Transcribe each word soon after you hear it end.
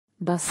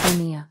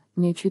Bassania,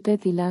 një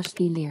qytet i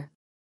lashtë Ilir.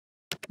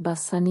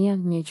 Bassania,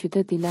 një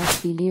qytet i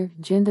lashtë Ilir,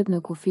 gjendet në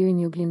kufirin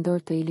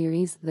juglindor të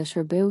Iliris dhe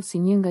shërbeu si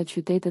një nga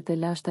qytetet e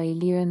lashta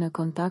ilire në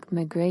kontakt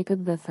me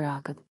grekët dhe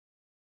thrakët.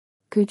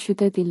 Ky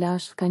qytet i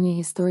lashtë ka një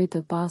histori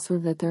të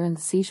pasur dhe të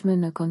rëndësishme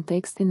në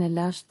kontekstin e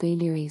lashtë të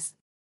Iliris.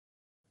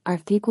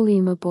 Artikulli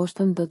i më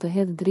poshtëm do të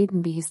hedhë dritë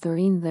mbi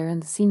historinë dhe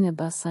rëndësinë e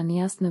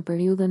Bassanias në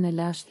periudhën e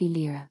lashtë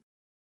ilire.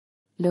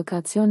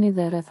 Lokacioni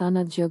dhe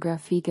rrethanat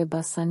gjeografike.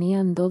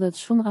 Bassania ndodhet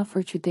shumë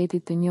afër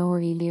qytetit të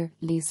njohur Ilir,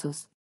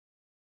 Lisus.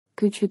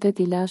 Ky qytet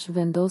i lashtë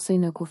vendosej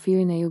në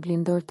kufirin e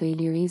juglindor të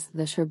Iliris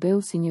dhe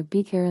shërbeu si një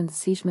pikë e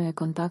rëndësishme e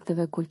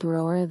kontakteve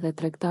kulturore dhe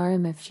tregtare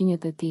me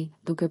fqinjet e tij,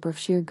 duke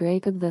përfshirë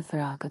grekët dhe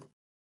thrakët.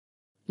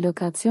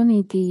 Lokacioni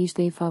i tij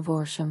ishte i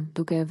favorshëm,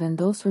 duke e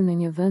vendosur në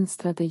një vend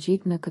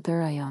strategjik në këtë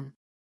rajon.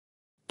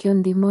 Kjo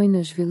ndihmoi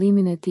në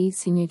zhvillimin e tij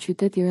si një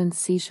qytet i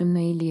rëndësishëm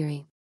në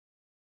Iliri.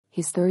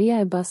 Historia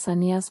e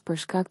Bassanias. Për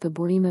shkak të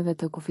burimeve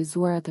të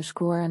kufizuara të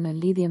shkruara në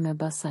lidhje me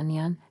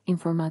Bassanian,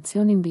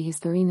 informacioni mbi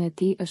historinë e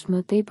tij është më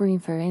tepër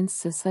inferencë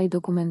se sa i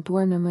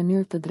dokumentuar në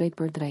mënyrë të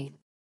drejtpërdrejtë.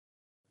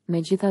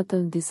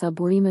 Megjithatë, disa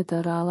burime të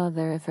rralla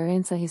dhe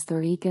referenca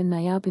historike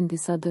na japin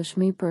disa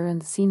dëshmi për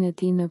rëndësinë e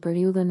tij në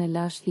periudhën e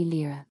lashtë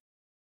ilire.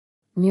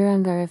 Njëra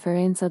nga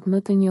referencat më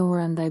të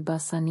njohura ndaj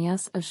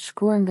Bassanias është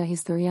shkruar nga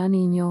historiani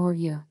i njohur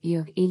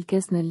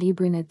Ilkes në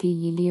librin e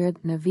tij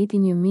Ilirët në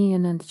vitin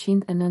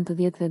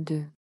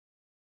 1992.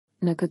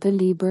 Në këtë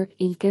libër,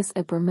 Ilkes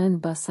e përmend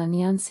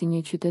Bassanian si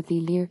një qytet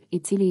ilir, i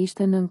cili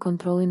ishte nën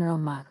kontrollin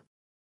romak.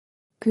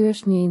 Ky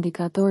është një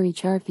indikator i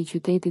qartë i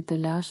qytetit të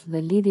lashtë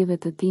dhe lidhjeve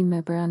të tij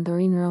me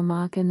perandorinë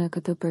romake në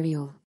këtë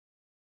periudhë.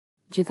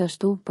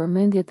 Gjithashtu,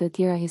 përmendjet e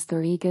tjera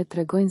historike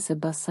tregojnë se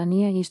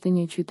Bassania ishte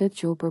një qytet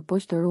që u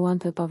përpoq të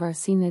ruante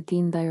pavarësinë e tij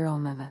ndaj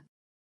romëve.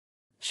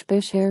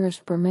 Shpesh herë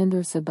është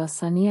përmendur se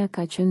Bassania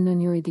ka qenë në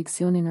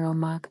jurisdiksionin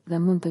romak dhe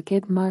mund të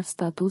ketë marrë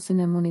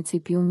statusin e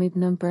municipiumit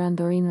nën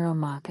perandorinë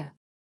romake.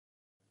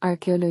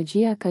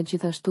 Arkeologjia ka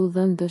gjithashtu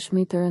dhënë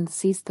dëshmi të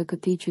rëndësisë të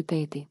këtij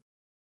qyteti.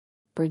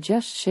 Për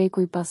 6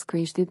 shekuj pas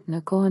Krishtit,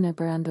 në kohën e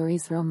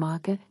perandorisë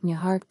romake,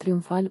 një hark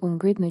triumfal u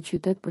ngrit në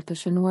qytet për të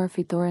shënuar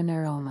fitoren e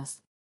Romës.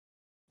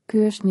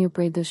 Ky është një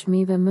prej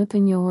dëshmive më të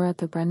njohura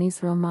të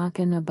pranisë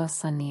romake në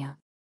Bassania.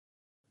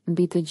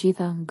 Mbi të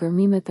gjitha,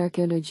 gërmimet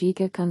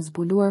arkeologjike kanë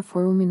zbuluar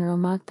forumin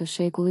romak të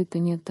shekullit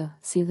të 1,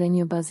 si dhe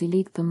një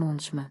bazilikë të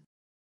mundshme.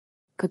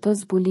 Këto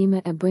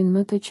zbulime e bëjnë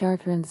më të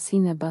qartë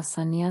rëndësinë e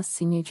Bassanias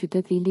si një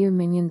qytet ilir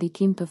me një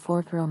ndikim të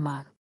fortë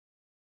romak.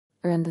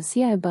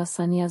 Rëndësia e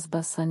Bassanias.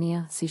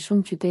 Bassania, si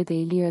shumë qytete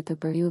ilire të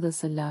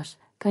periudhës së lashtë,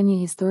 ka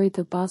një histori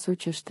të pasur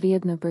që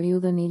shtrihet në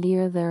periudhën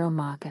ilire dhe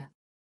romake.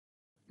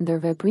 Ndër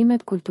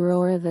veprimet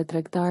kulturore dhe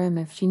tregtare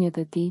me fqinjet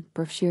e tij,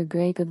 përfshirë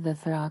grekët dhe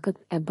thrakët,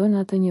 e bën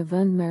atë një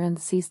vend me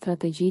rëndësi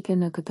strategjike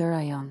në këtë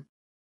rajon.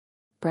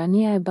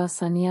 Prania e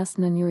Bassanias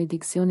në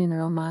jurisdiksionin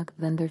romak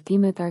dhe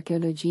ndërtimet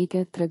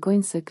arkeologjike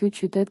tregojnë se ky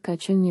qytet ka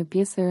qenë një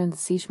pjesë e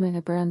rëndësishme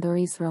e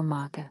perandorisë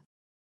romake.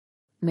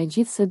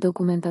 Megjithse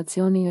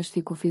dokumentacioni është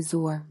i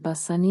kufizuar,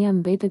 Bassania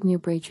mbetet një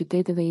prej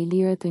qyteteve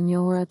ilire të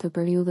njohura të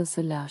periudhës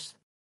së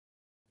lashtë.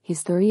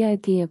 Historia e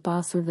tij e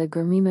pasur dhe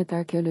gërmimet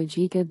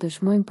arkeologjike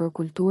dëshmojnë për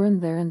kulturën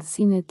dhe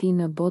rëndësinë e tij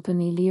në botën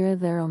ilire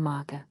dhe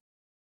romake.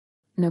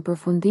 Në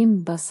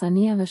përfundim,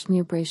 Bassania është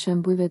një prej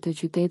shembujve të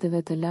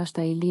qyteteve të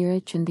lashta ilire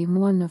që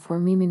ndihmuan në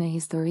formimin e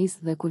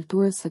historisë dhe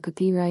kulturës së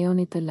këtij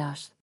rajoni të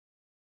lashtë.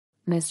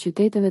 Mes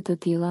qyteteve të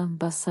tilla,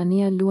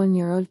 Bassania luan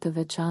një rol të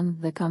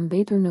veçantë dhe ka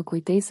mbetur në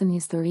kujtesën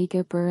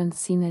historike për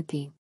rëndësinë e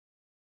tij.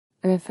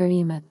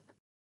 Referimet: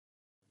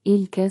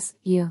 Ilkes,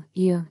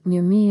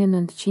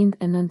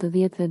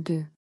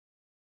 1992.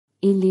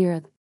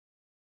 Ilirët.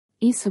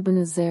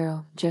 ISBN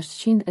 0,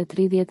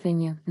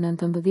 631,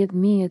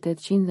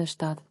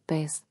 19807,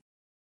 5.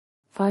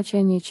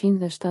 Faqja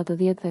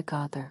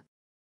 174.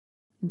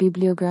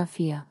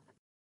 Bibliografia.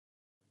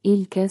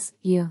 Ilkes,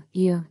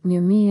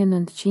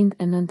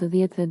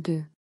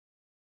 1992.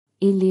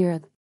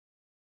 Ilirët.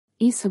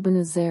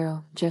 ISBN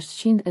 0,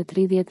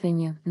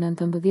 631,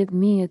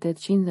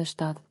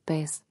 19807,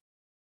 5.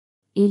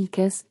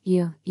 Ilkes,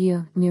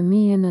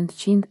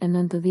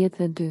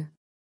 1992.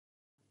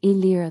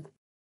 Ilirët.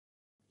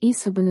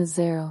 ISBN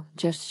 0,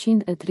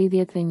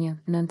 631,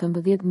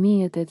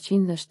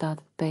 19807,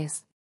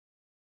 5.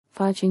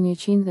 Faqe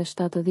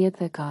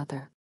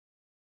 174.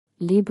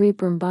 Libri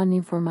përmban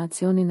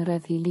informacionin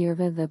rreth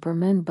ilirëve dhe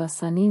përmend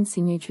Bassanin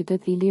si një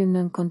qytet ilir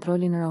nën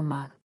kontrollin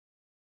romak.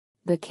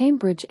 The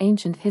Cambridge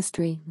Ancient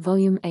History,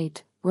 Volume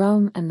 8,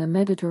 Rome and the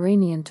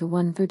Mediterranean to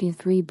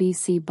 133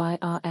 BC by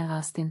A. E.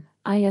 Austin,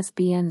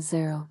 ISBN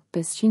 0,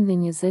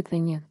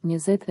 521,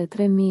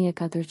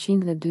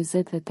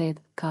 23428,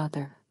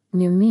 4,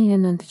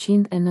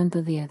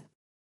 1990.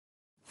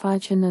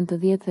 Faqe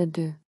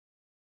 92.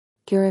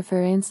 Kjo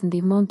referencë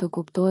ndihmon të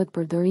kuptohet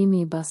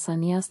përdorimi i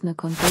Bassanias në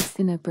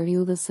kontekstin e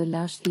periudhës së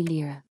lashtë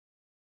ilire.